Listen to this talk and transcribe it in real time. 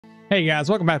Hey guys,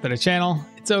 welcome back to the channel.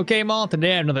 It's okmall.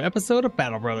 Today another episode of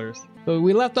Battle Brothers. So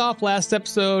we left off last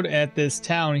episode at this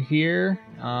town here.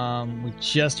 We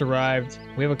just arrived.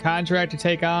 We have a contract to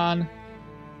take on.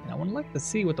 And I would like to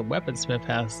see what the weaponsmith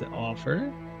has to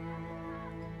offer.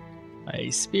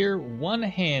 A spear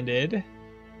one-handed.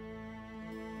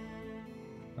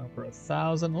 For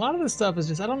 1,000. A lot of this stuff is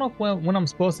just, I don't know if when I'm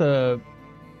supposed to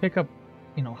pick up,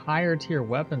 you know, higher tier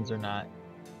weapons or not.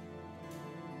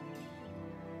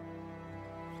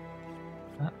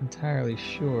 Not entirely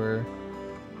sure.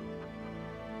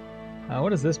 What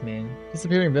does this mean?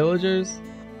 Disappearing villagers?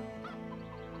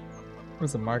 What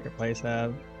does the marketplace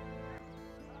have?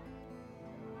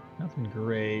 Nothing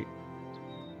great.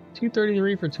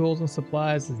 233 for tools and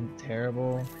supplies isn't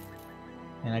terrible.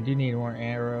 And I do need more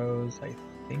arrows. I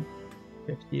think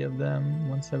 50 of them.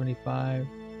 175,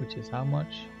 which is how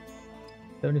much?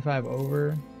 75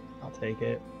 over. I'll take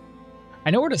it. I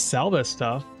know where to sell this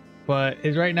stuff. But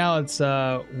right now it's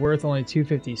worth only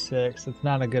 256. It's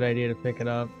not a good idea to pick it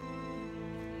up.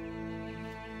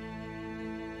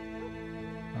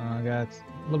 I got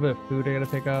a little bit of food I gotta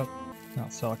pick up.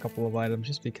 I'll sell a couple of items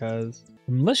just because.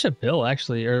 Militia Bill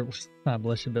actually, or not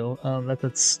Militia Bill. That's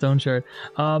a stone shard.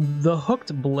 The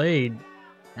hooked blade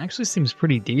actually seems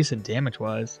pretty decent damage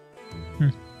wise.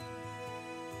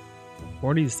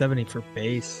 40 to 70 for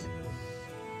base.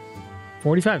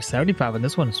 45 75, and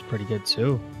this one's pretty good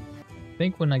too. I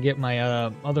think when I get my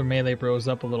other melee bros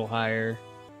up a little higher.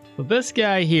 So this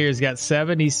guy here's got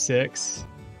 76.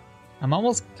 I'm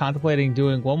almost contemplating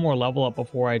doing one more level up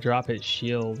before I drop his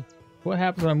shield. What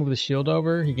happens when I move the shield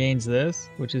over? He gains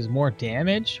this, which is more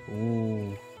damage.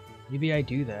 Ooh, maybe I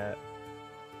do that.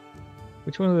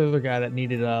 Which one of the other guy that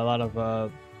needed a lot of I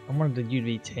wanted you to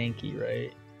be tanky,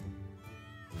 right?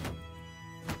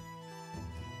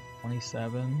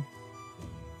 27.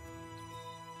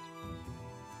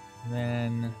 And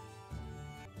then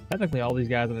technically all these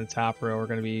guys on the top row are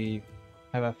going to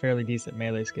have a fairly decent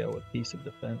melee skill with decent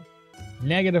defense.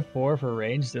 -4 for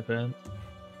range defense.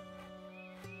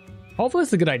 Hopefully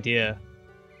it's a good idea.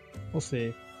 We'll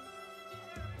see.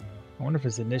 I wonder if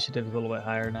his initiative is a little bit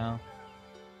higher now.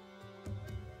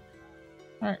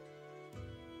 Alright.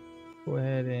 Go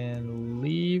ahead and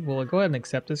leave. Well, go ahead and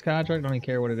accept this contract. I don't even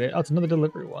care what it is. Oh, it's another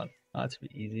delivery one. Oh, that's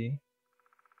pretty easy.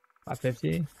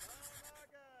 550.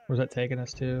 Where's that taking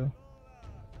us to?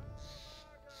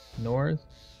 North?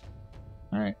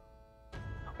 Alright.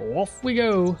 Off we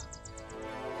go!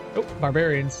 Oh,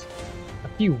 barbarians. A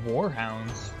few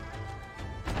warhounds.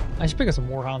 I should pick up some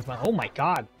warhounds, man. Oh my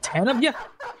god, 10 of you?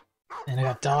 And I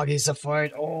got doggies to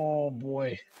fight. Oh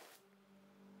boy.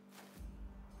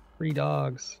 3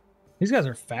 dogs. These guys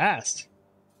are fast.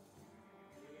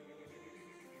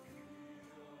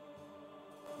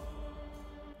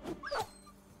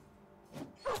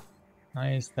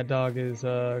 Nice, that dog is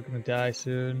gonna die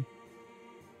soon.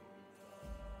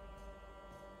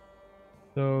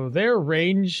 So their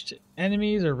ranged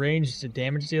enemies or ranged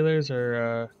damage dealers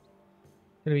are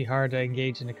gonna be hard to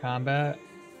engage into combat.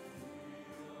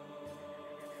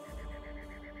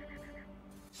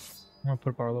 I'm gonna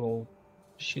put up our little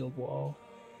shield wall.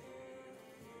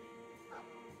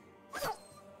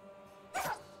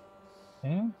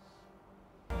 Yeah.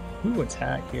 Ooh,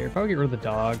 attack here. Probably get rid of the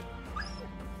dog.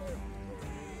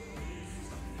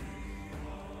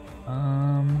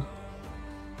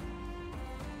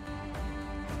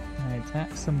 I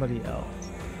attack somebody else.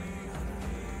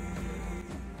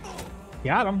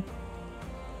 Got him.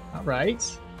 All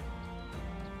right.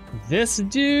 This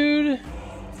dude.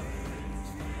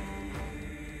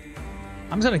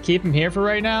 I'm just gonna keep him here for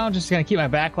right now. Just gonna keep my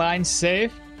back line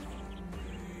safe.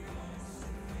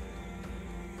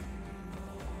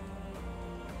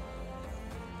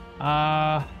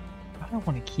 I don't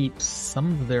want to keep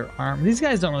some of their armor. These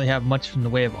guys don't really have much in the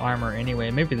way of armor anyway.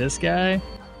 Maybe this guy.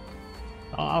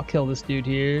 I'll kill this dude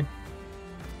here.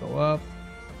 Go up.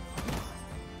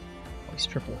 Always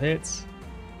triple hits.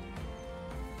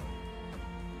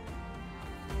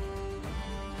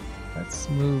 Let's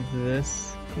move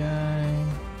this guy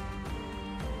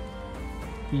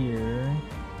here.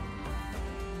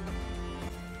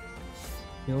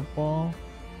 Shield wall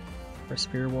or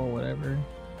spear wall, whatever.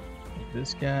 Make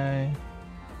this guy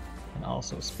and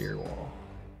also spear wall.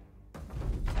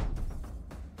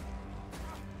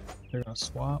 They're gonna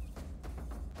swap.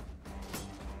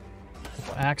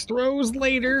 Couple axe throws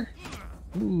later.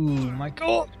 Ooh, my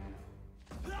god!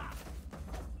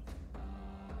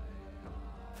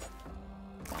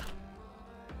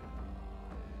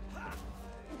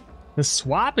 The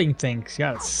swapping thing's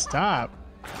gotta stop.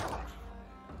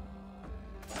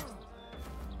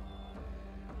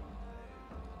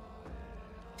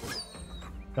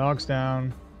 Dog's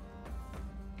down.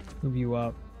 Move you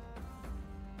up.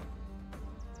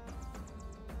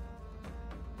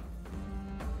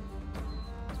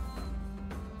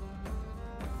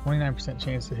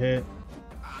 %chance to hit.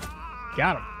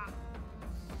 Got him.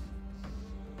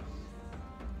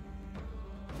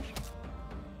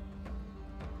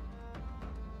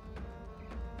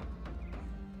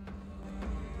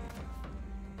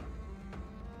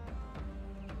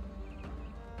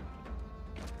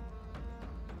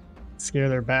 Scare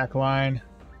their back line.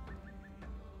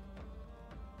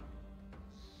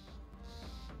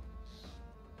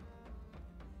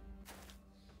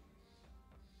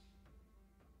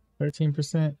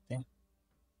 %. Damn.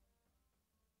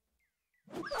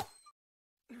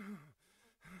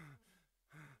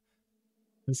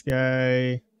 This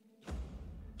guy.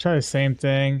 Try the same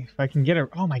thing. If I can get it.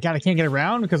 Oh my god, I can't get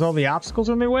around because all the obstacles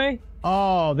are in their way?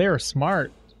 Oh, they're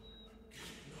smart.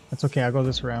 That's okay, I'll go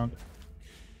this round.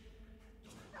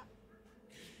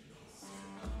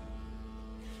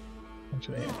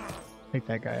 Actually, take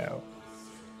that guy out.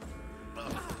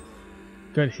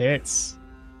 Good hits.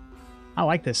 I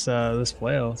like this this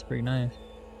flail. It's pretty nice.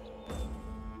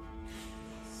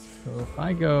 So if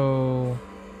I go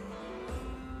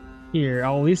here,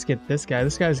 I'll at least get this guy.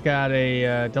 This guy's got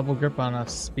a double grip on a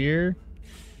spear.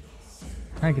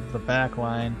 Trying to get to the back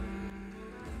line.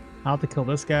 I'll have to kill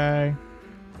this guy.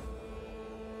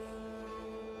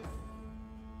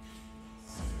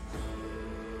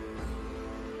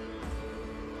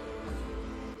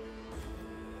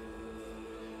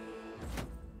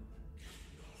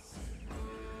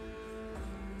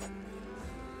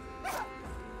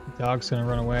 Dog's gonna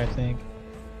run away, I think.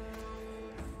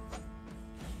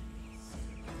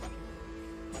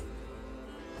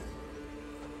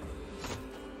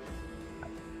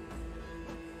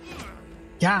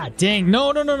 God dang.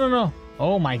 No, no, no, no, no.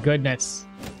 Oh my goodness.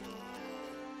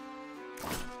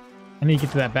 I need to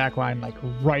get to that back line like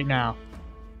right now.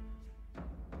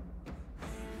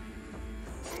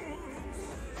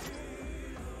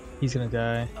 He's gonna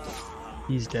die.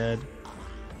 He's dead.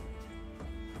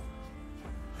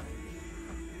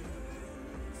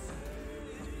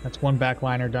 That's one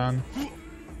backliner done.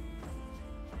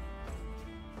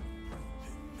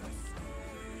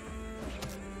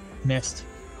 Missed.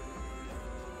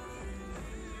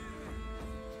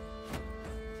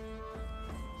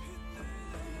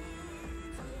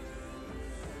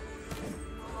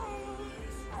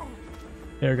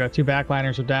 There we go. 2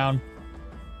 backliners are down.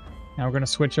 Now we're going to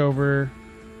switch over.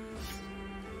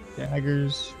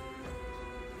 Daggers.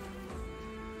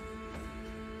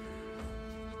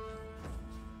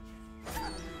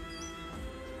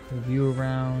 Review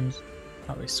around.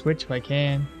 Probably switch if I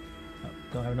can. Oh,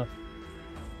 don't have enough.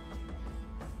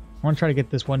 I want to try to get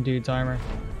this one dude's armor.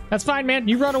 That's fine, man.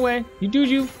 You run away. You do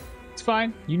you. It's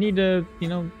fine. You need to, you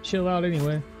know, chill out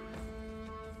anyway.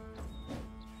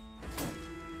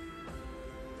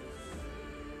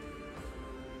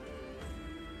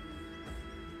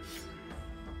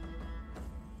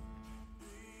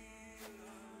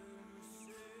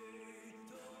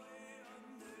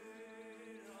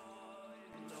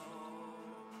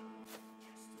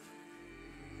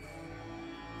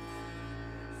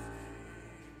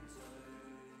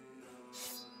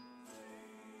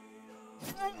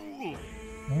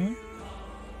 Hmm?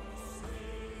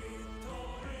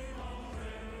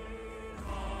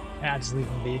 Yeah, just leave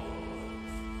him be.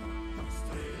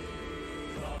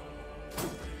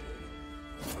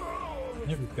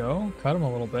 There we go. Cut him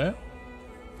a little bit.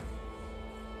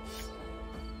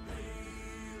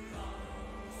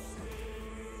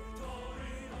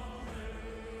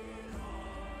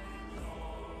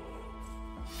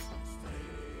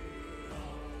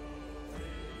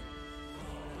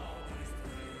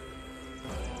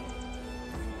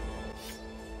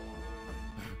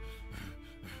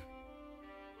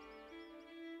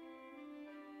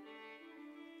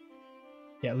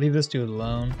 Yeah, leave this dude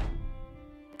alone.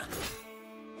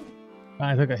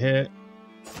 I took a hit.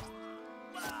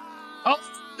 Oh,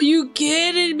 you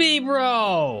kidding me,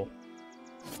 bro?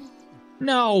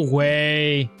 No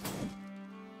way.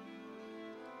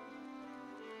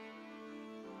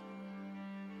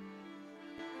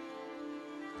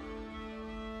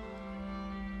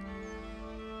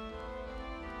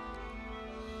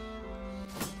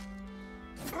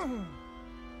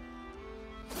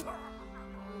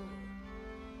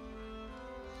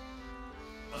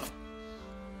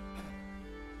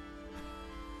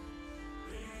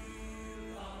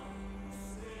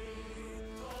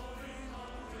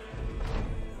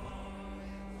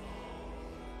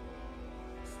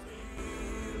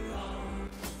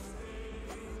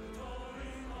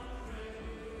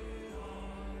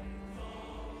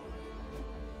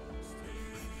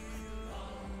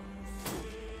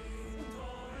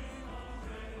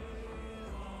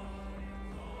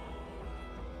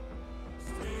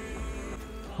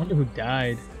 Wonder who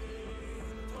died.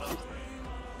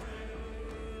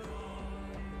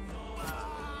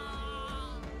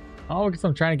 Oh, because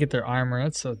I'm trying to get their armor.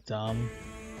 That's so dumb.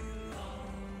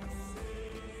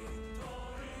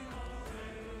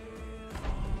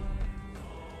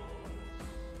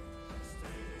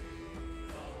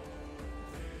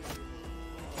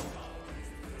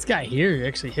 This guy here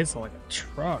actually hits like a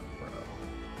truck, bro.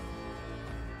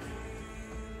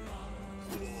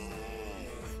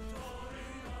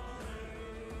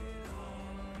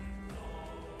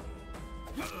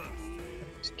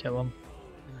 Just kill him.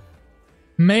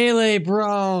 Melee,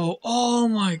 bro. Oh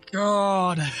my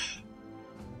god.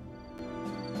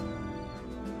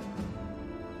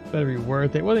 Better be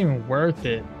worth it. It wasn't even worth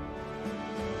it.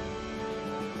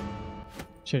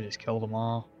 Should've just killed them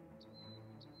all.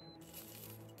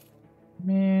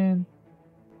 Man.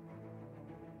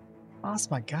 Lost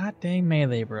my goddamn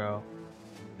melee, bro.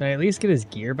 Did I at least get his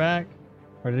gear back?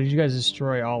 Or did you guys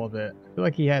destroy all of it? I feel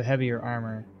like he had heavier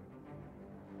armor.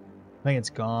 I think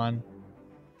it's gone.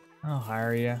 I'll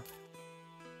hire you.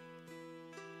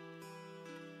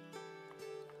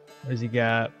 What does he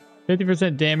got?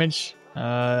 50% damage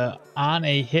on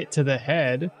a hit to the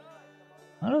head.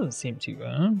 That doesn't seem too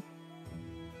bad.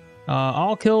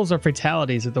 All kills are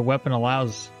fatalities if the weapon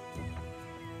allows.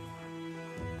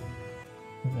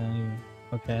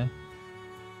 Okay.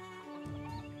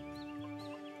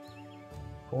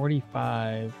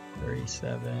 45,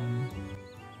 37.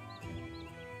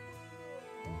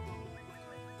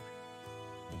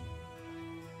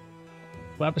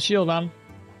 Slap a shield on.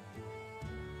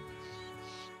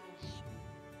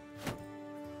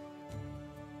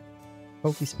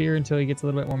 Pokey spear until he gets a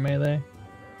little bit more melee.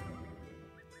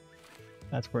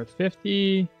 That's worth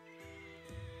 50.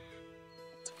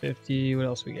 That's 50. What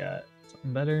else we got?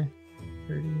 Something better?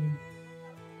 30.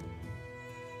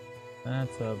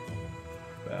 That's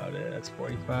about it. That's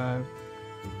 45.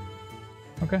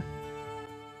 Okay.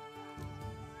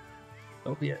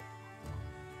 That'll be it.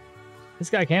 This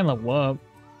guy can level up.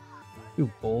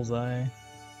 Ooh, bullseye.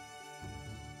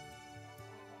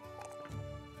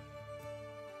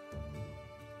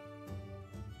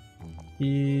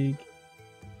 Fatigue.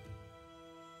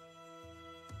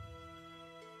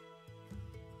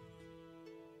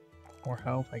 More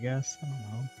health, I guess. I don't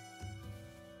know.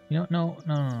 You know,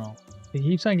 no. He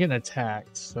keeps on getting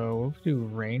attacked, so we'll do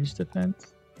range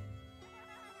defense.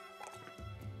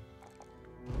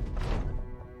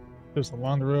 Goes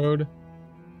along the road.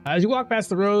 As you walk past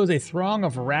the roads, a throng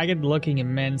of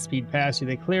ragged-looking men speed past you.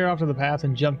 They clear off to the path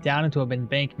and jump down into an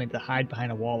embankment to hide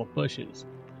behind a wall of bushes.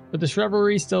 With the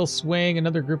shrubbery still swaying,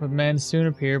 another group of men soon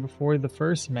appear. Before the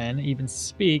first men even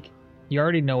speak, you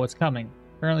already know what's coming.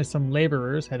 Apparently some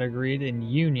laborers had agreed in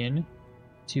union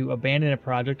to abandon a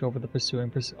project over the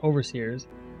pursuing overseers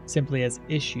simply as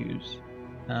issues.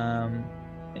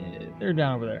 They're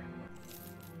down over there.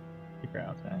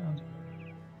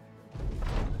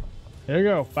 There you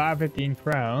go, 515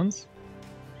 crowns.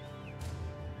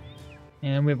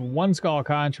 And we have one skull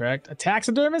contract. A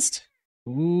taxidermist?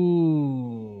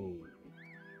 Ooh.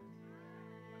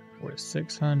 We're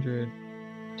 600.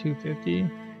 250.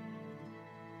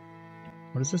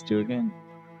 What does this do again?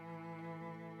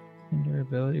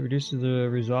 Durability reduces the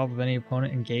resolve of any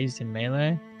opponent engaged in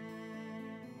melee.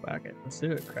 Fuck it, let's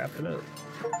do it. Craft it up.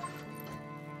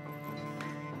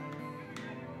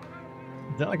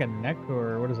 Is that like a neck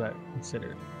or what is that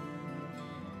considered?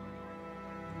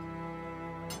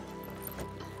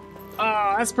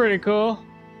 Oh, that's pretty cool.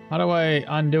 How do I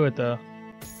undo it though?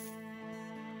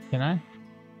 Can I?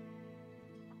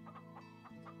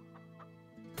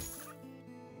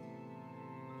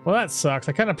 Well, that sucks.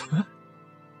 I kind of...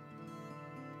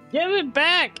 Give it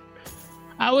back!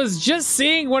 I was just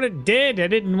seeing what it did. I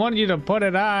didn't want you to put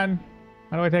it on.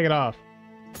 How do I take it off?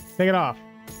 Take it off.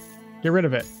 Get rid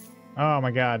of it. Oh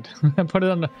my god. Put it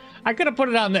on the... I could have put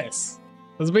it on this.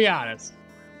 Let's be honest.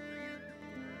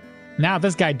 Now if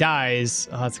this guy dies...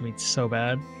 Oh, that's gonna be so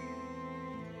bad.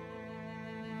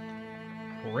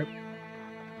 Rip.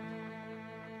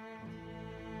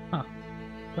 Huh.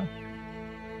 Okay.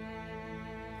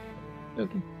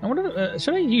 Okay. I wonder,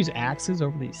 should I use axes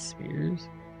over these spears?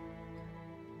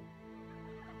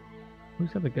 Who's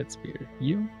got the good spear?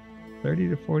 You? 30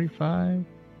 to 45?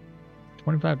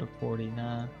 25 to 40,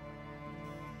 nah.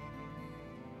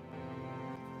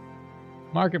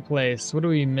 Marketplace, what are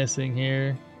we missing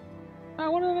here?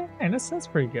 Oh, what are they? Man, that's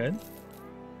pretty good.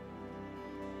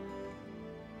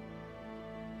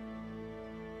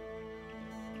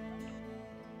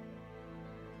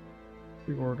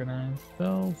 Reorganize.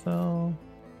 Sell.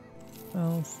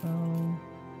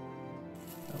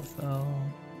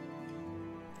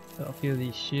 Sell a few of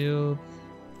these shields.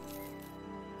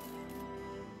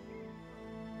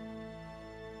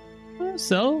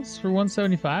 Sells for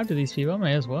 175 to these people.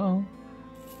 May as well.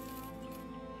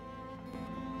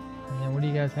 And then what do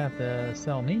you guys have to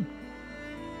sell me?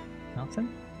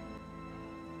 Nothing?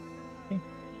 Okay.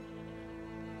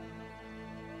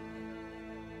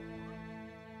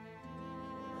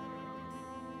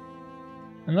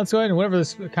 And let's go ahead and whatever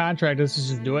this contract is, let's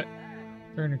just do it.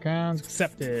 Turn accounts,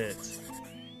 accept it.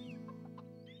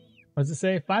 What does it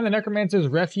say? Find the Necromancer's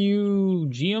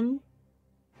Refugium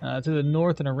to the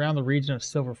north and around the region of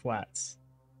Silver Flats.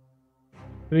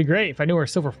 It'd be great if I knew where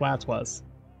Silver Flats was.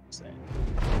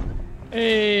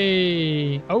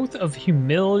 Hey! Oath of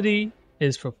Humility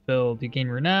is fulfilled. You gain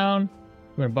renown.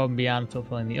 You went above and beyond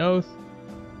fulfilling the oath.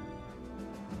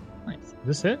 Nice. Is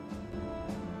this it?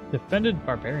 Defended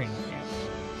Barbarian Camp.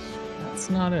 That's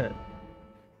not it.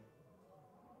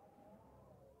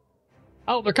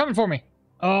 Oh, they're coming for me.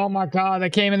 Oh my god, they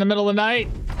came in the middle of the night.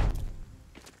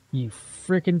 You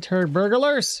freaking turd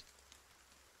burglars.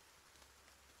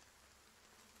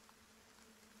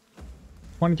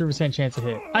 23% chance to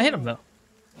hit. I hit him though.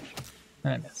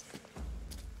 And I missed.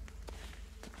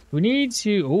 We need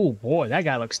to... Oh boy, that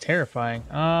guy looks terrifying.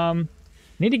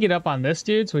 Need to get up on this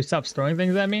dude so he stops throwing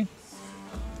things at me.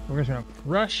 We're just gonna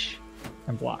rush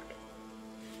and block.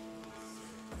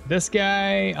 This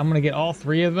guy, I'm gonna get all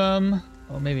three of them.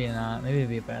 Oh, maybe not. Maybe it'd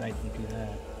be a bad idea to do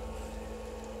that.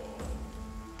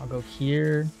 I'll go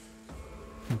here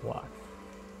and block.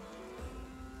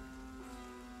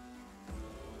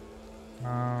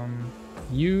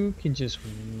 You can just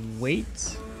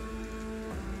wait.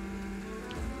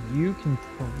 You can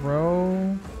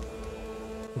throw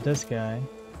with this guy.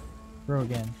 Throw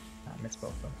again. I missed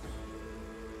both of them.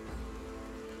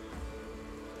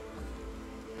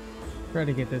 Try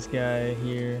to get this guy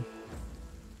here.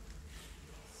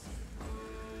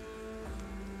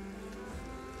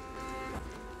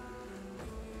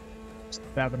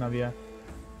 Stabbing of you.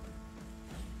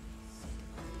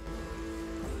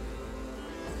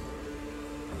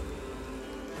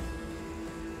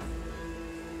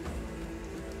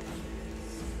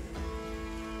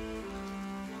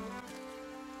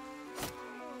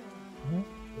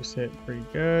 Just hit pretty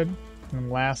good. And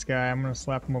the last guy, I'm gonna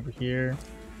slap him over here.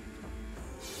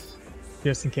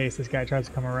 Just in case this guy tries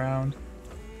to come around.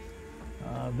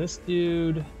 This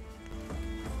dude.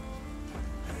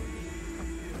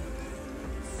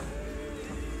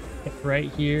 Hit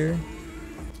right here.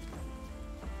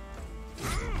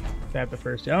 Stab the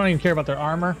first dude. I don't even care about their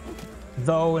armor.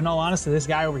 Though, in all honesty, this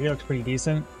guy over here looks pretty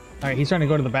decent. Alright, he's trying to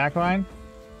go to the back line.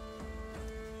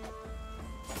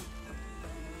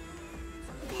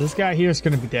 This guy here is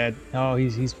going to be dead. Oh,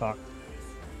 he's fucked.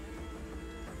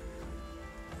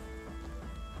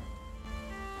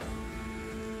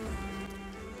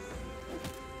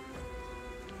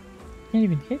 Can't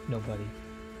even hit nobody.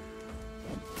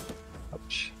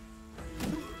 Ouch.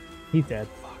 He's dead.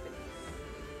 Fuck.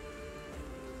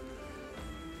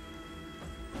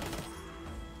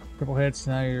 Triple hits,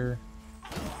 now you're...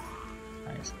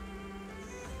 Nice.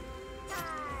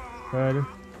 Good.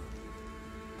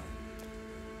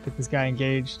 Get this guy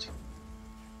engaged.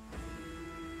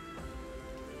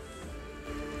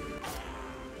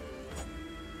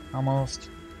 Almost.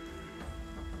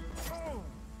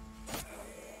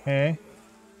 Okay.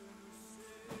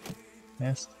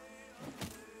 Missed.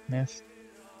 Missed.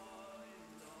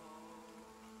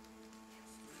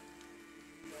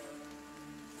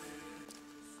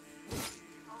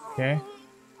 Okay.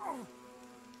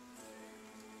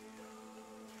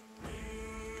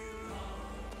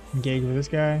 Engage with this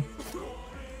guy.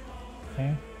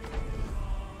 Okay.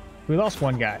 We lost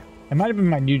one guy. It might have been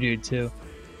my new dude too.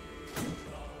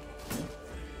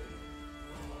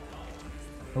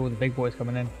 Oh, the big boy's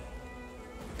coming in.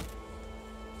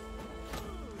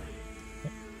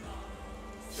 Okay.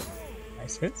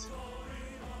 Nice hits.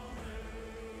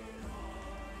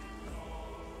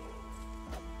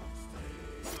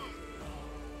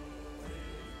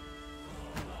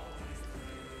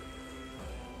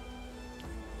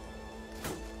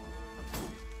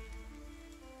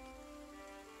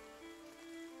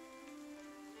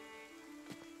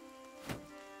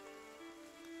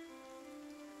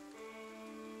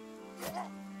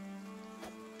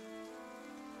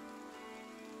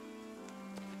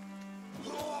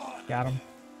 Got him.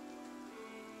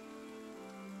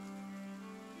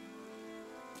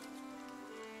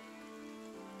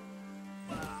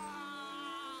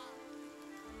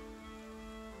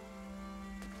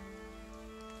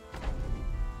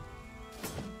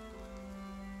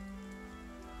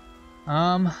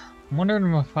 I'm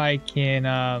wondering if I can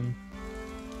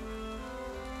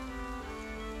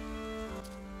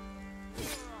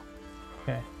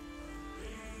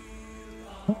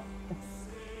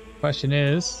Question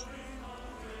is,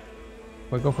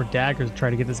 do I go for daggers to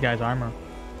try to get this guy's armor?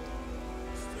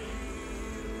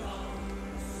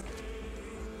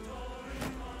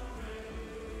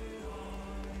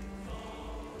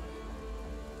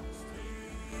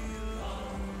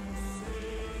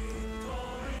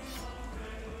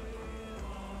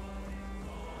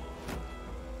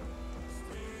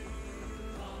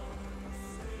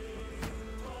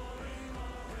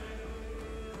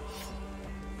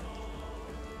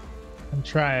 And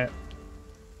try it.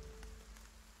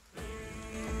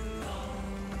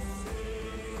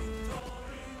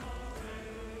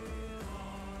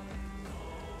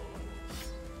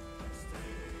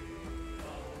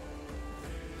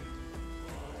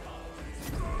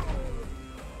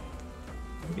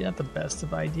 Maybe not the best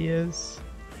of ideas.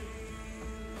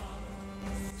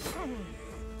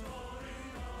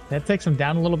 That takes him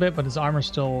down a little bit, but his armor's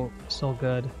still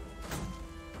good.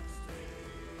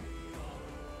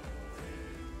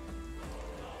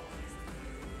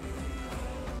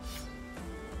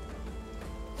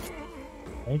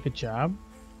 Okay, good job.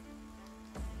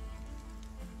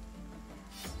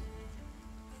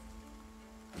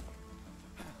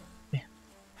 Yeah.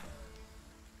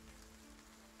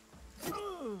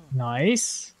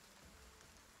 Nice.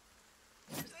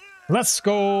 Let's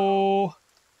go.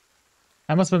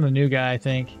 I must have been the new guy, I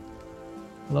think.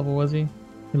 What level was he?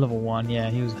 Level 1, yeah,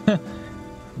 he was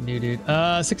new dude.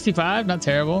 65, not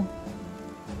terrible.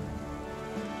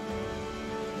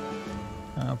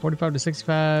 45 to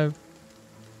 65.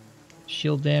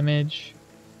 Shield damage.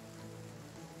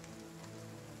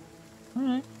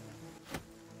 Alright.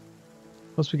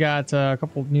 Plus we got a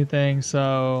couple new things,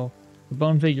 so the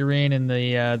bone figurine and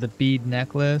the bead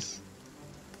necklace.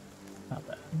 Not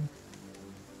bad.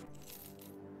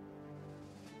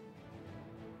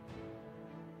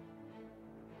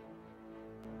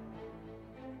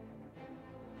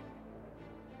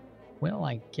 Well,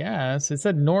 I guess. It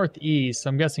said northeast, so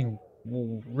I'm guessing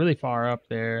really far up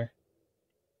there.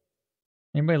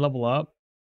 Anybody level up?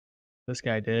 This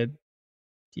guy did.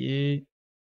 Yeah.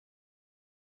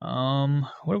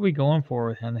 What are we going for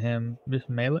with him? Just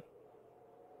melee?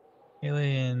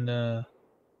 Melee and,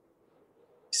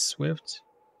 Swift?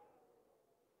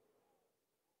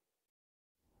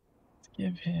 Let's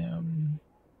give him...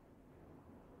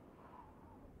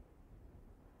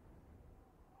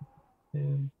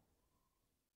 Give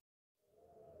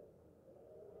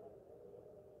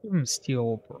him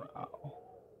Steel Brow.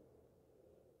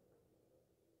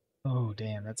 Oh,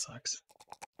 damn, that sucks.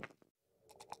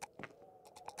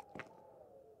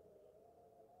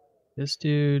 This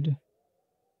dude...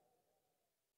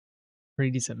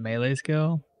 Pretty decent melee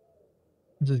skill.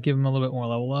 Let's just give him a little bit more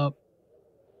level up.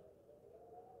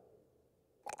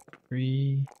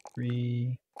 3,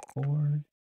 3, 4.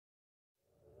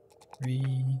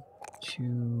 3,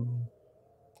 2,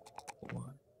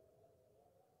 4.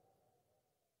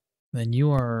 Then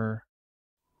you are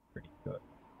pretty good.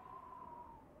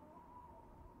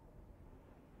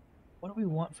 What do we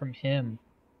want from him?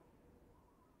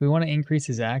 We want to increase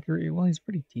his accuracy. Well, he's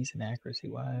pretty decent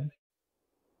accuracy-wise.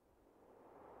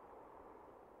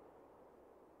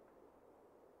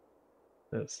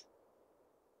 This.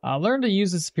 Learn to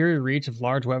use the superior reach of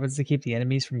large weapons to keep the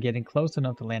enemies from getting close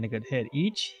enough to land a good hit.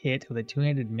 Each hit with a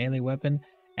two-handed melee weapon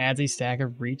adds a stack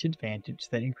of reach advantage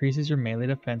that increases your melee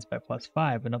defense by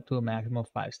 +5 and up to a maximum of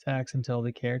 5 stacks until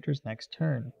the character's next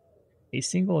turn. A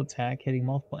single attack hitting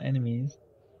multiple enemies.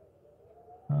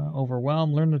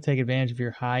 Overwhelm. Learn to take advantage of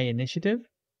your high initiative.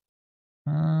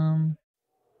 Do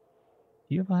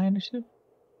you have high initiative?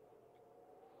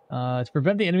 To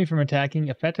prevent the enemy from attacking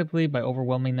effectively by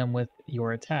overwhelming them with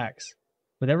your attacks.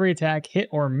 With every attack, hit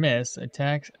or miss,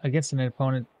 attacks against an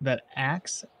opponent that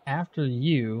acts after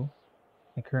you,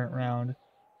 the current round,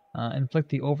 inflict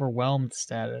the overwhelmed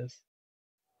status,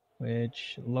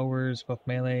 which lowers both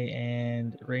melee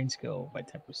and range skill by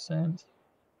 10%.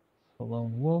 The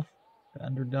lone wolf, the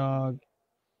underdog,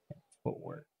 and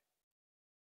footwork.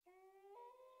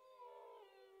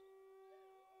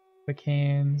 Quick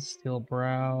hands, steel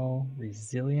brow,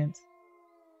 resilient,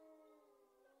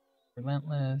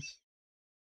 relentless,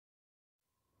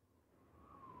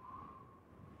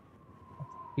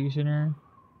 executioner.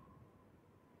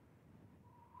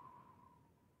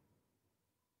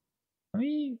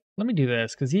 Let me do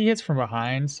this because he hits from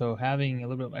behind, so having a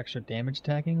little bit of extra damage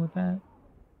attacking with that.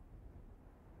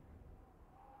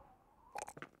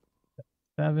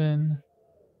 7.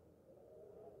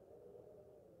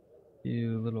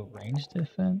 Do a little range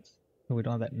defense, so we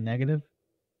don't have that negative.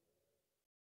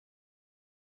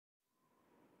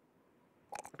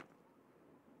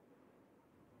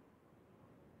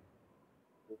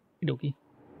 Okie dokie.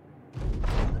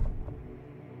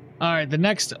 All right, the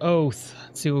next oath.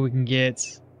 Let's see what we can get.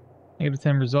 Negative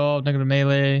 10 resolve, negative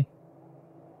melee.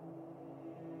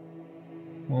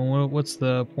 Well, what's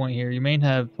the point here? You may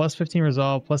have plus 15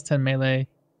 resolve, plus 10 melee,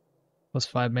 plus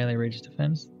 5 melee rage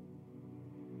defense.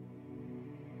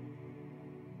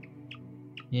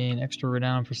 Gain extra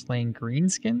renown for slaying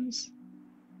greenskins.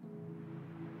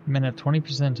 You may have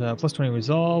 20% plus 20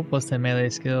 resolve, plus 10 melee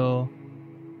skill.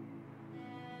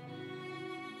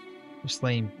 For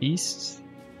slaying beasts.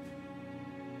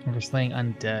 And for slaying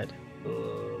undead.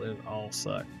 Ugh, they all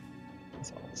suck.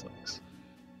 This all sucks.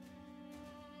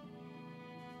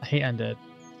 I hate undead.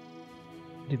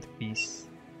 Do the beasts.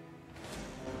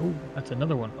 Oh, that's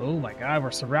another one. Oh my god,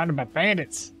 we're surrounded by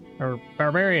bandits. Or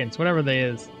barbarians, whatever they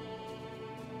is.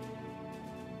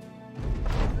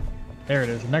 There it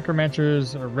is.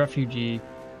 Necromancers or refugee.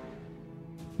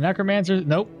 Necromancers.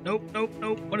 Nope.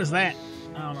 What is that?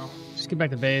 I don't know. Just get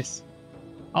back to base.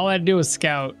 All I had to do was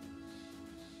scout.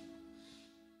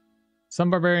 Some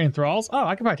barbarian thralls. Oh,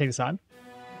 I could probably take this on.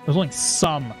 There's only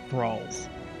some thralls.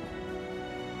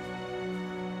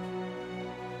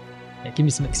 Yeah, give me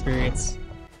some experience.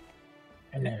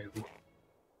 Hello.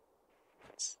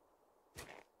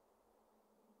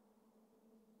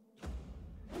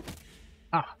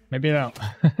 Ah, maybe I don't.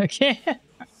 I can't.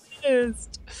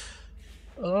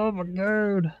 Oh my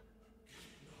god.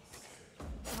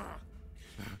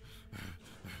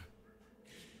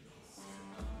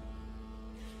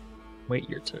 Wait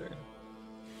your turn.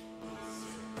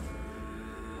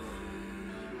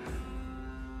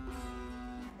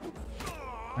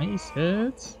 Nice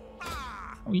hits.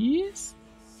 Oh yes.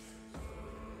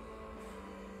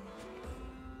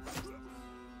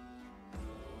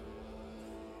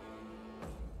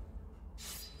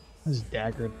 I was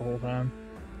daggered the whole time.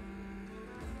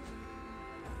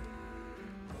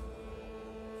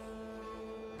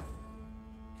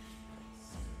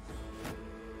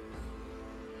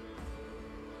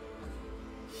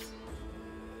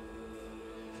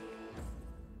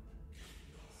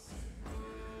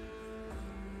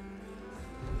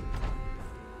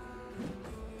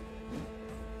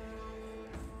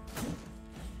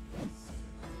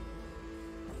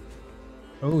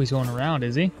 Oh, he's going around,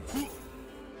 is he?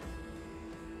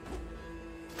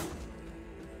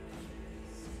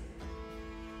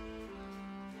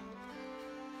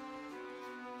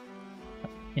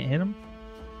 Can't hit him.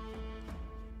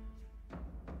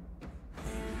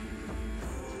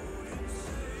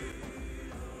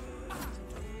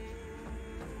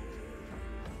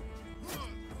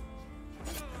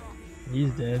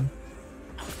 He's dead.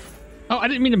 Oh, I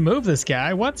didn't mean to move this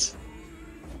guy. What?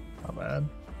 Not bad.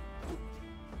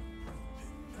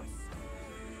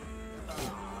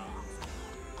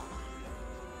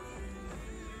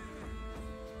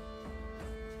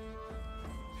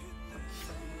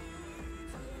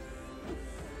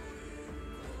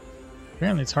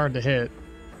 Apparently it's hard to hit.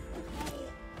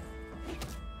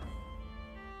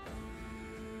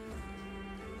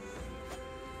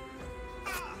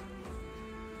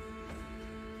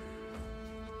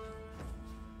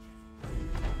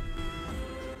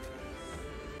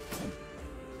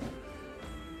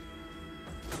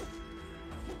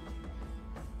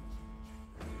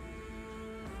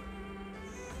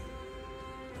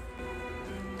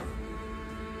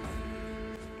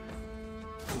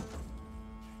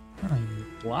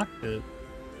 Blocked it.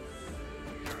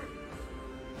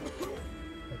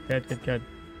 Good.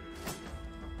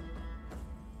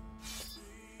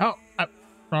 Oh,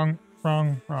 wrong.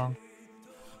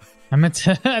 I meant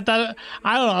to, I don't know,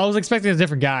 I was expecting a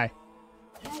different guy.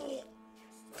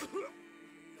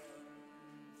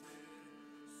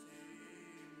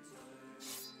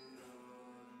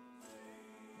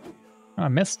 Oh, I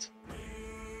missed.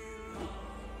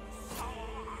 There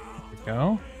we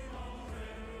go.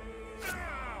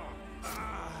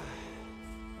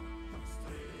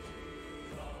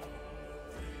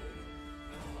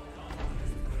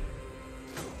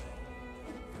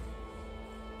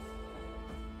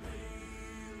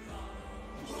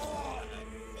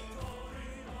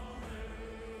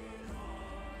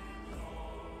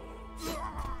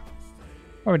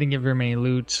 Oh, I didn't get very many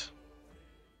loot.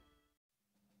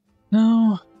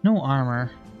 No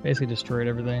armor. Basically destroyed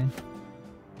everything.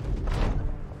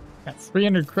 Got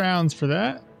 300 crowns for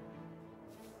that.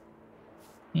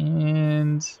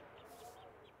 And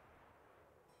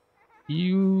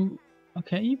you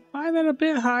buy that a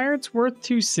bit higher. It's worth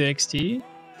 260.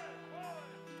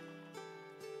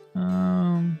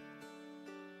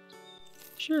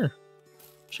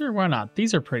 Sure, why not?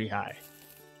 These are pretty high.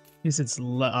 At least it's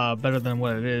better than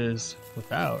what it is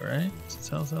without, right?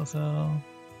 Sell.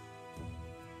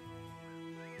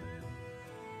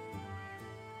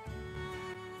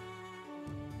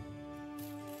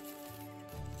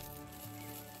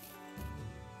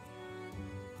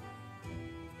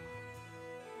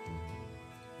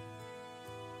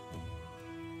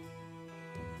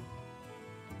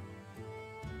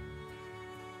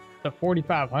 the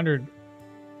 4,500.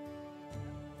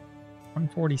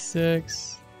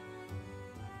 146.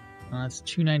 That's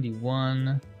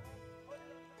 291.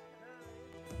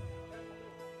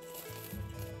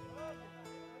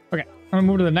 Okay, I'm gonna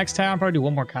move to the next town. Probably do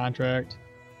one more contract.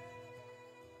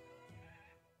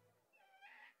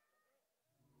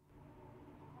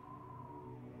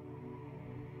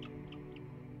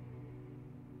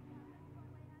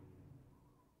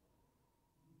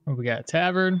 Oh, we got a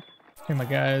tavern. Hey, my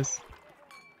guys.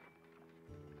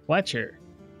 Fletcher.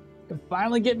 Can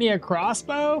finally get me a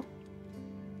crossbow?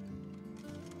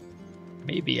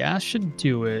 Maybe I should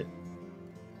do it.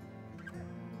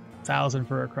 1,000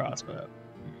 for a crossbow.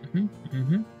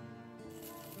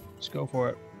 Just go for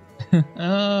it.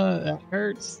 That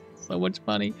hurts. So much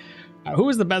money. Who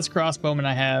is the best crossbowman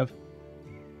I have?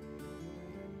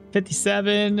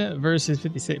 57 versus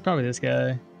 56. Probably this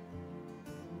guy.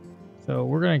 So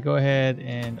we're going to go ahead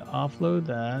and offload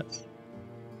that.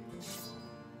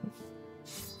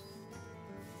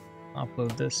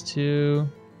 Offload this too.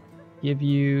 Give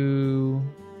you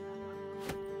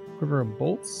quiver of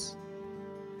bolts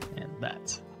and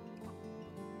that.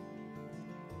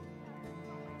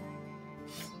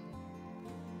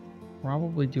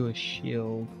 Probably do a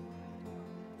shield.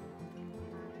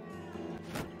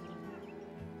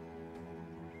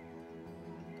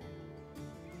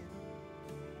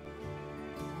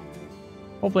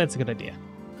 Hopefully that's a good idea.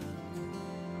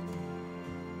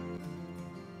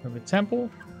 We have a temple.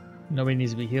 Nobody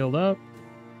needs to be healed up.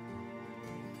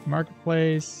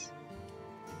 Marketplace.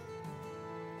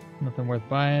 Nothing worth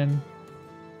buying.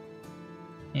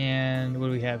 And what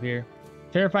do we have here?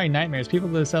 Terrifying nightmares. People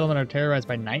in the settlement are terrorized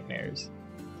by nightmares.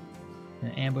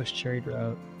 An ambush trade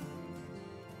route.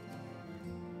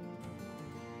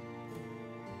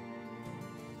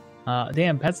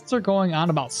 Damn, peasants are going on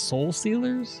about soul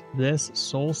stealers. This,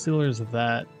 soul stealers,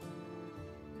 that.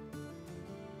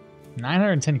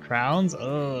 910 crowns?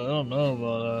 Oh, I don't know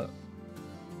about that.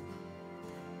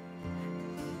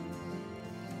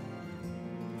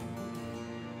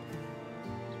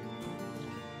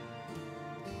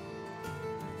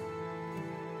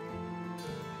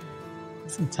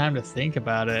 Some time to think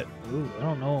about it. Ooh, I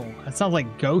don't know. That sounds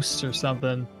like ghosts or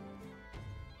something.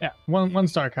 Yeah, one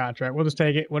star contract. We'll just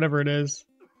take it, whatever it is.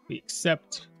 We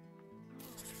accept.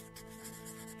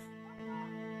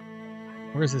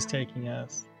 Where is this taking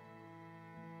us?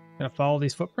 Gonna follow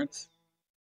these footprints?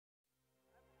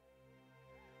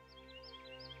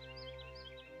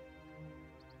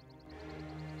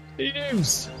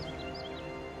 Thieves!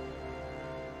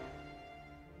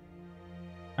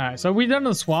 Alright, so we've done the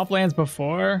swamplands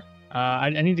before. I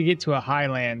need to get to a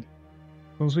highland.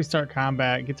 Once we start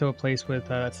combat, get to a place with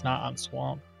that's not on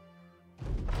swamp.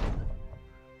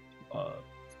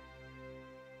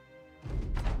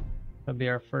 That'll be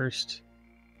our first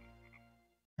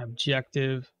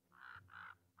objective.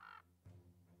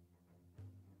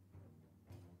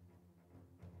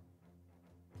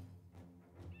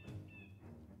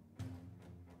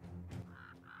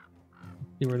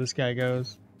 See where this guy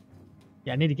goes.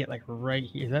 Yeah, I need to get like right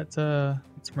here. That's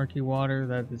it's murky water.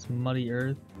 That is muddy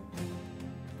earth.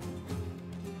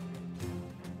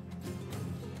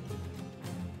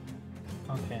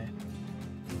 Okay.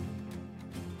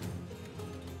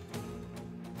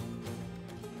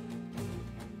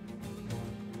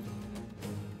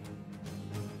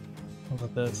 What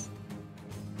about this?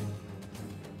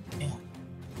 Yeah.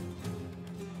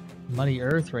 Muddy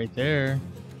earth right there.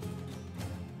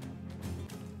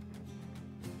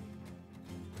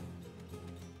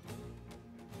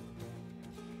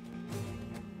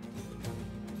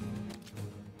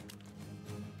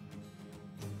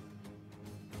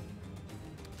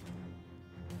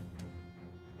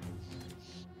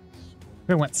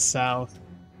 I went south.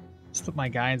 Split my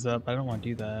guys up. I don't want to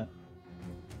do that.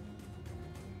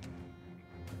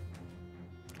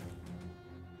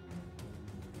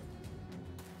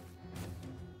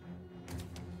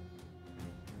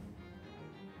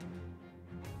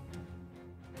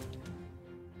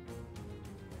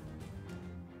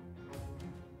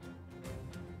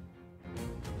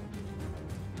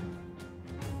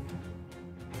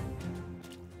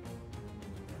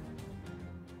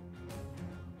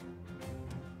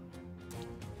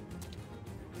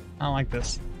 I don't like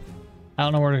this. I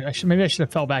don't know where to, maybe I should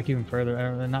have fell back even further.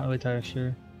 I'm not really entirely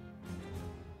sure.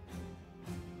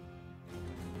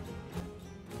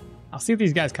 I'll see if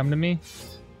these guys come to me.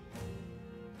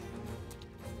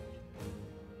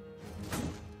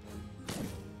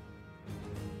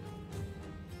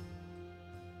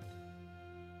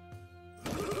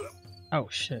 Oh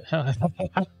shit.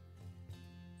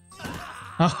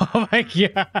 Oh my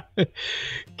god.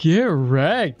 Get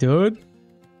wrecked, dude.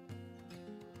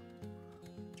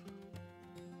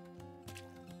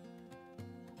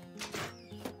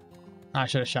 I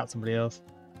should have shot somebody else.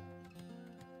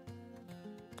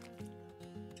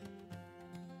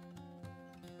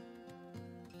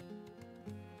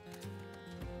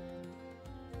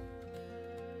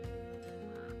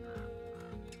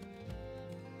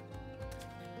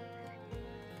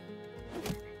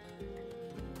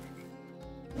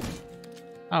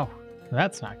 Oh,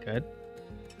 that's not good.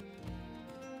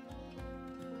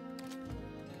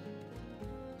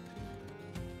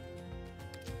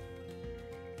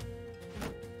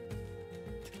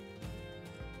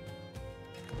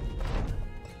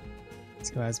 This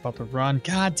guy's about to run.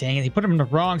 God dang it, he put him in the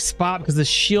wrong spot because the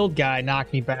shield guy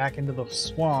knocked me back into the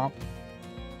swamp.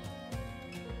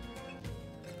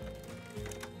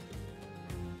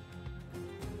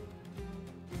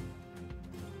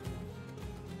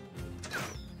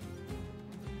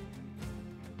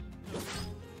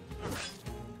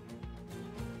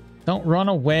 Don't run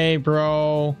away,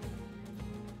 bro.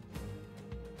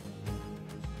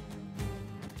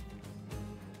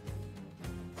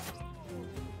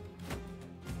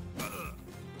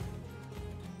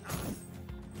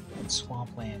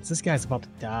 Swamplands. This guy's about to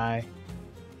die.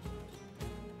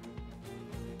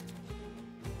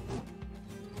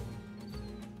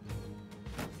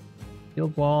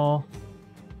 Field wall.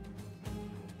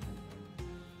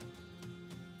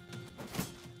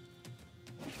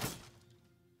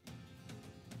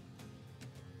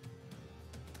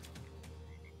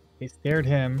 They scared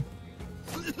him.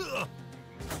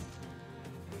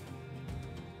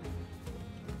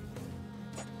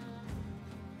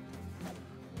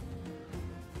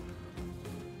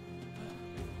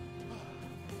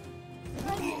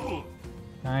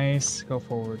 Nice. Go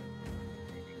forward.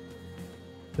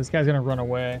 This guy's gonna run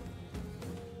away.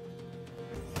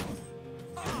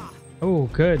 Oh,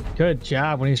 good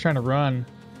job when he's trying to run.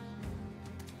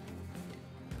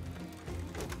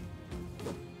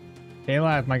 Stay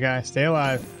alive, my guy. Stay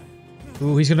alive.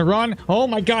 Ooh, he's gonna run. Oh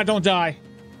my god, don't die.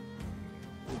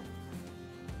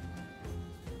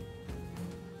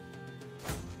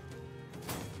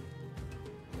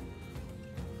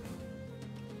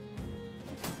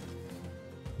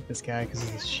 This guy because of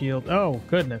his shield. Oh,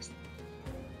 goodness.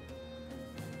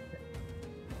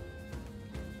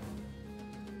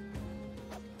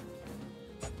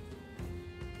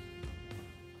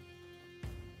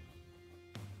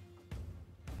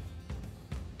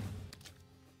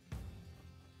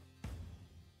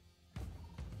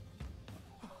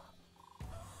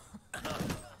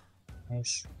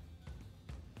 Nice.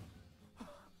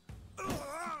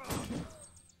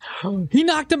 He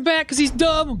knocked him back because he's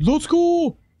dumb. Let's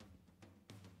go.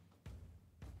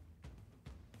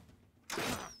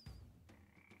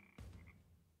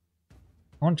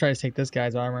 I want to try to take this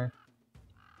guy's armor.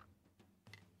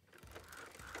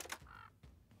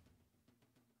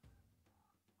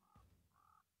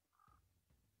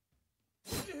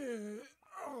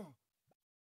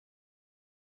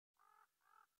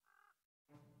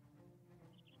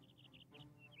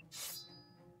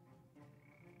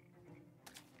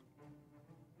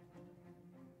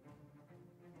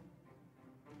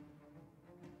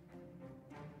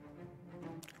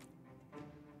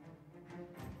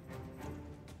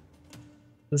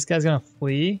 This guy's gonna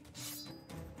flee.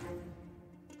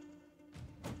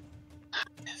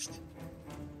 Missed.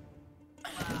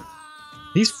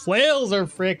 These flails are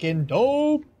freaking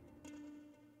dope.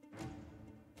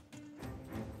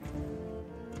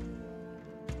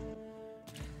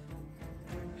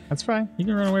 That's fine. You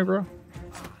can run away, bro.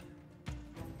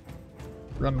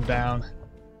 Run him down.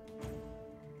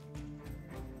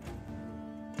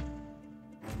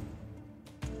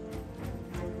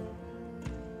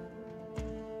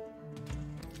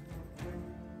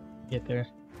 Get there.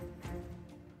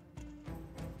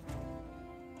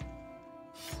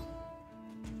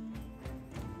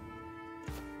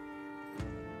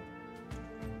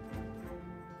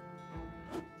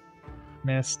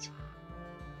 Missed.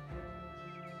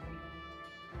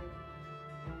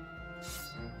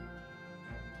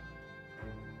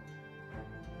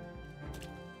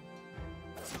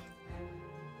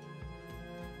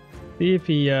 See if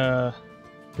he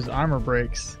his armor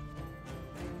breaks.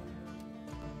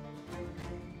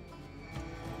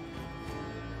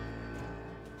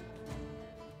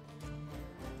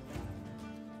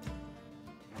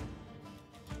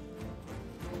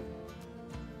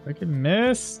 Freaking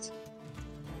missed.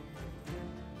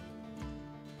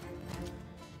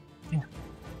 Yeah.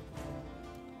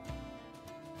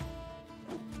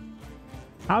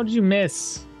 How'd you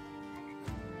miss?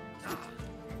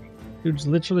 Dude's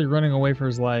literally running away for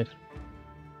his life.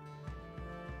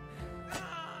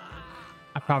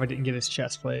 I probably didn't get his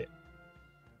chest plate.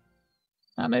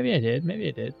 Maybe I did. Maybe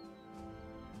I did.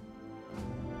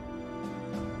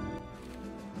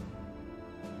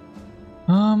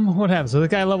 What happened? So this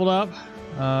guy leveled up,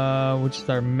 which is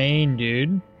our main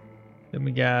dude. Then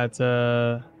we got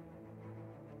no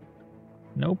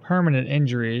permanent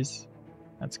injuries.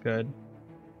 That's good.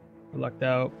 We lucked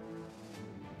out.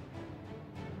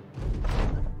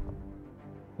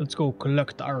 Let's go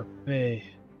collect our pay.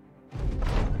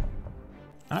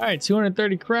 Alright,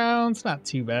 230 crowns. Not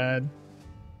too bad.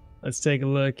 Let's take a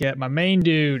look at my main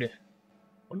dude.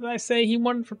 What did I say he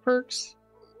wanted for perks?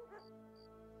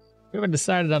 We haven't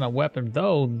decided on a weapon,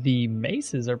 though. The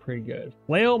maces are pretty good.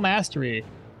 Flail Mastery.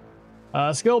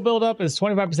 Skill buildup is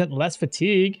 25% less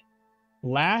fatigue.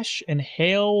 Lash and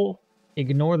Hail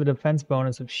ignore the defense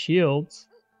bonus of shields.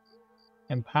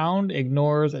 And Pound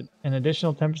ignores an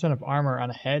additional 10% of armor on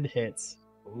head hits.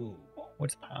 Ooh,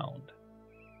 what's Pound?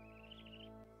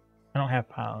 I don't have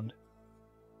Pound.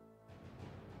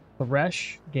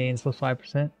 Thresh gains plus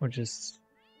 5%, which is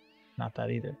not that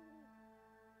either.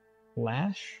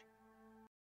 Lash?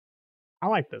 I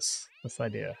like this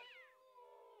idea.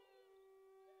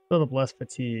 Build up less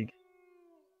fatigue.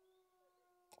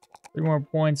 3 more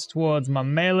points towards my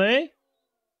melee.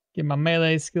 Get my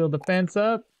melee skill defense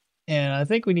up. And I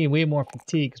think we need way more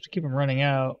fatigue because we keep them running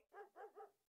out.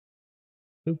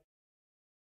 Oop.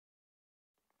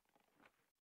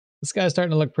 This guy's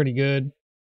starting to look pretty good.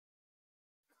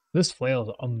 This flail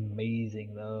is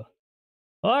amazing though.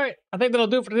 Alright, I think that'll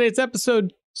do it for today's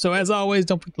episode. So as always,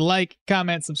 don't forget to like,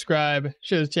 comment, subscribe,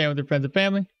 share this channel with your friends and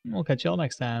family. And we'll catch y'all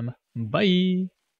next time. Bye!